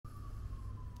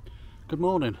Good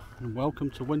morning and welcome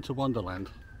to Winter Wonderland.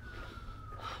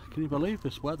 Can you believe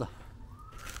this weather?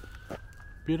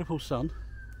 Beautiful sun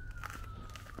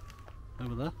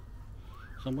over there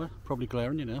somewhere, probably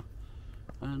glaring you now,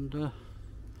 and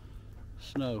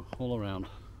snow all around.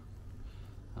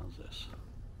 How's this?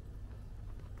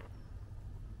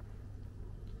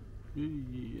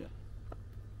 Yeah.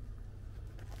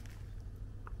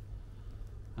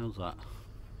 How's that?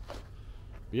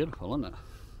 Beautiful, isn't it?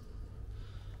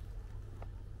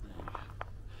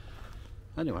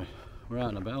 Anyway, we're out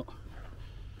and about.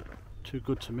 Too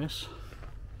good to miss.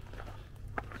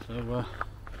 So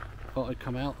thought I'd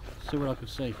come out, see what I could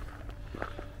see,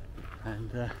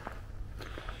 and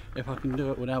if I can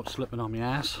do it without slipping on my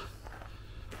ass,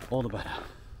 all the better.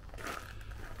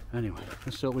 Anyway,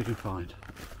 let's see what we can find.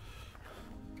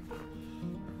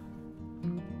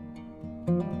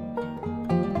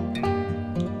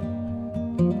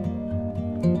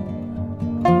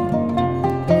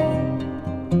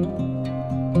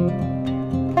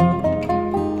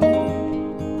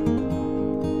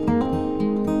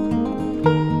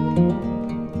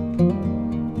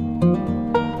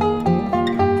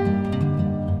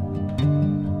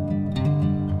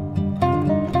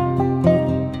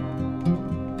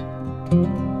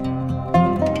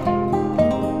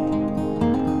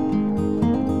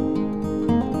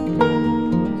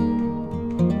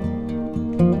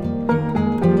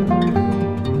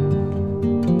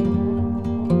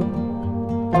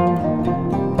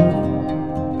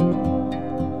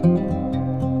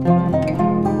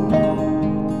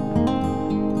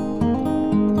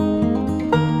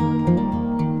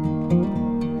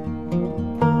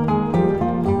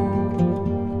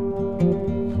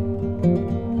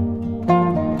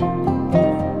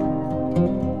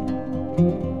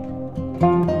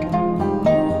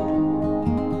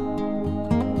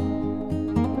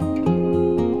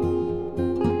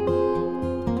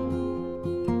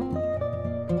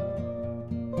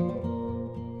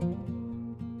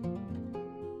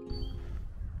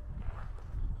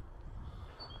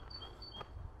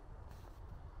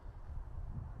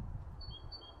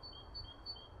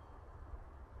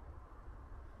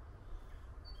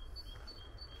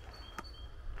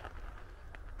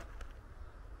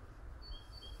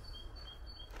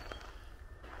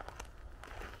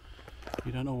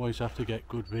 You don't always have to get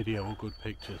good video or good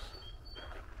pictures.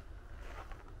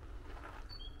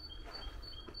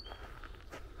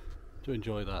 To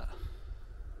enjoy that.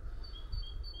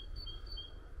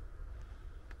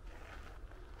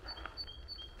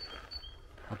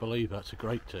 I believe that's a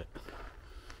great tip.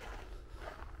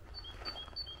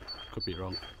 Could be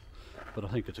wrong, but I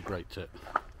think it's a great tip.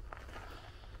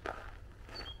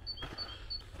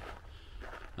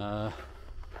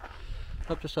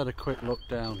 I've just had a quick look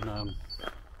down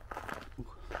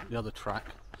the other track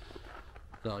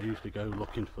that I usually go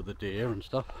looking for the deer and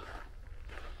stuff,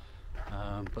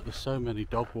 but there's so many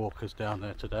dog walkers down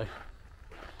there today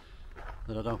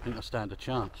that I don't think I stand a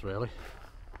chance really.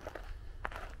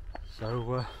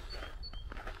 So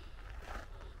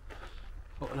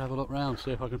thought I'd have a look round,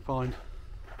 see if I can find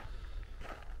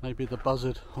maybe the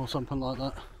buzzard or something like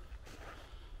that.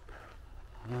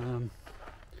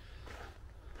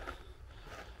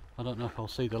 I don't know if I'll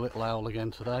see the little owl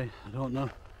again today, I don't know.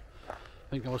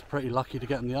 I think I was pretty lucky to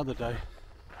get him the other day.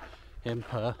 In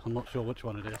per, I'm not sure which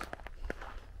one it is.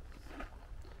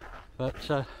 But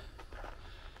I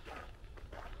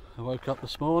woke up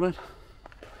this morning,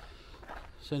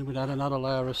 seen we'd had another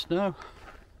layer of snow.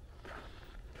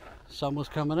 Sun was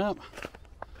coming up.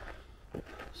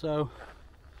 So,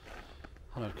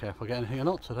 I don't care if I get anything or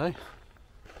not today.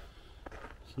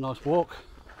 It's a nice walk.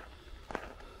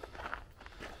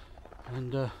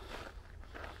 And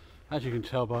as you can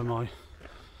tell by my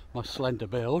slender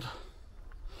build,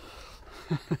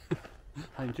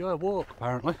 I enjoy a walk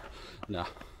apparently. No,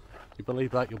 you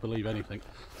believe that, you'll believe anything.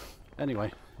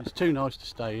 Anyway, it's too nice to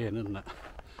stay in, isn't it?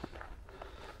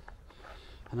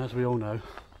 And as we all know,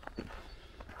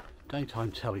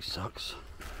 daytime telly sucks.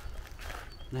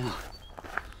 Now,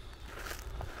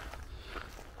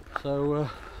 so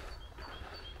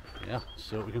yeah, let's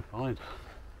see what we can find.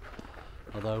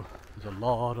 Although there's a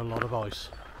lot of ice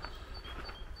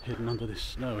hidden under this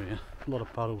snow here. A lot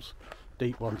of puddles,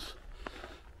 deep ones,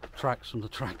 tracks from the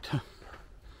tractor.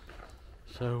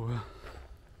 So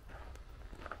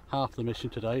half the mission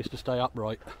today is to stay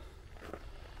upright.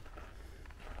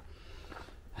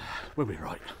 We'll be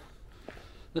right.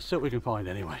 Let's see what we can find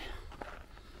anyway.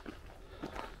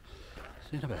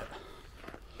 See in a bit.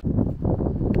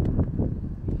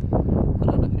 I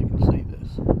don't know if you can see this,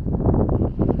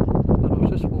 but I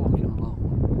was just walking along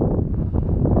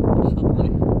and suddenly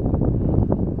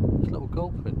this little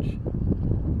goldfinch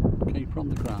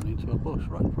from the ground into a bush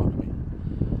right in front of me.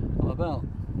 I'm about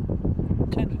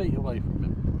 10 feet away from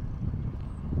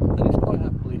him, and he's quite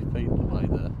happily feeding away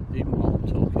there, even while I'm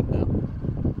talking now.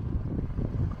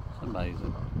 It's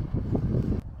amazing.